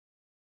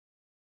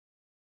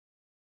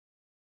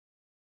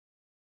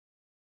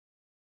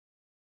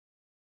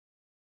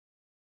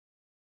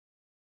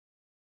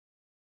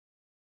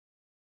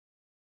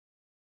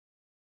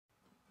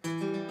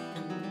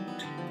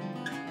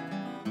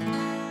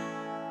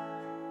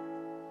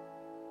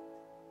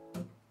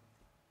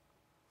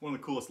one of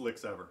the coolest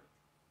licks ever.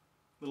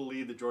 Little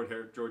lead that George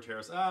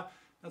Harrison, not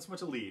so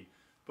much a lead,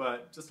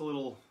 but just a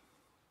little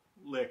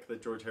lick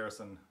that George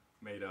Harrison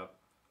made up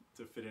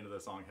to fit into the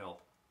song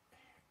Help.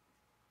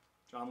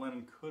 John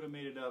Lennon could have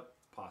made it up,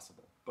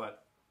 possible,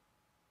 but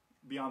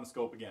beyond the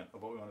scope again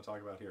of what we want to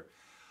talk about here.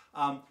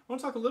 I want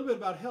to talk a little bit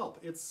about Help.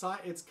 It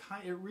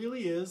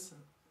really is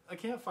a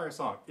campfire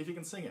song if you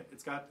can sing it.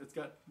 It's got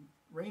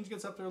range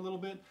gets up there a little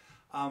bit,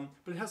 but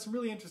it has some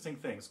really interesting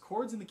things.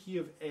 Chords in the key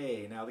of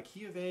A. Now the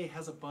key of A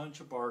has a bunch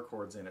of bar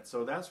chords in it,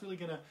 so that's really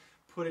going to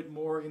put it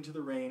more into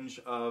the range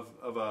of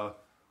a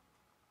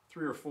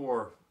 3 or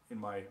 4 in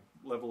my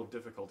level of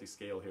difficulty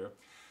scale here.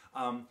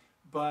 And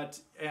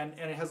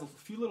it has a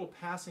few little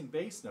passing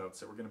bass notes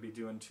that we're going to be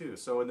doing too.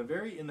 So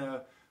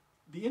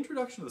the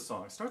introduction of the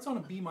song starts on a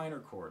B minor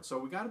chord.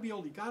 So you got to be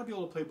able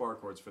to play bar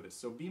chords for this.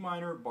 So B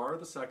minor, bar of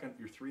the second,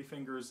 your 3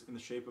 fingers in the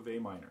shape of A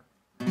minor.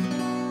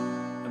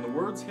 And the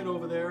words hit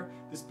over there.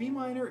 This B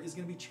minor is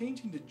going to be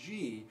changing to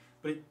G,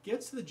 but it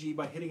gets to the G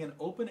by hitting an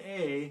open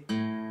A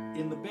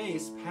in the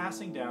bass,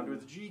 passing down to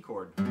the G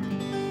chord.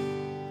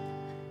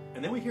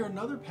 And then we hear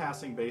another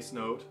passing bass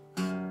note,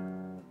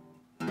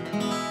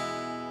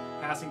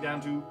 passing down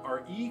to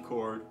our E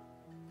chord,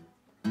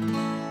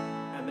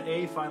 and the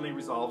A finally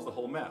resolves the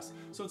whole mess.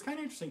 So it's kind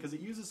of interesting because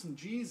it uses some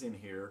G's in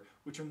here,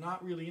 which are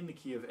not really in the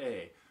key of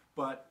A.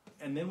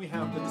 And then we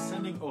have the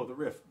descending, the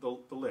riff, the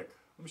lick.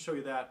 Let me show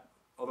you that,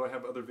 although I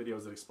have other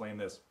videos that explain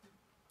this.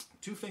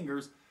 2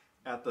 fingers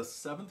at the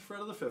 7th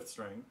fret of the 5th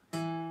string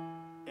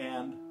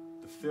and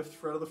the 5th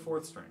fret of the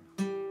 4th string.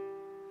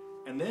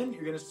 And then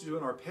you're going to do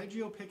an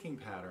arpeggio picking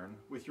pattern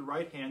with your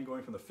right hand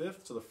going from the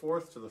 5th to the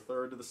 4th to the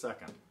 3rd to the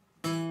 2nd.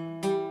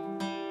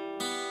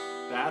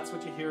 That's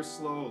what you hear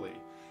slowly.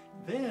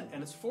 Then,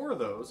 and it's 4 of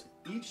those,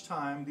 each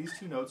time these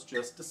 2 notes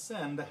just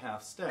descend a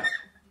half step.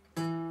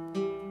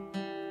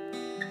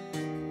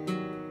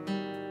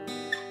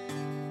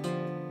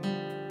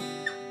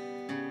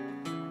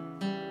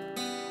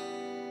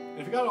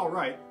 If you got it all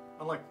right,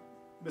 unlike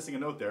missing a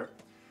note there,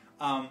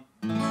 then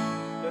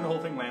the whole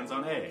thing lands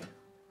on A.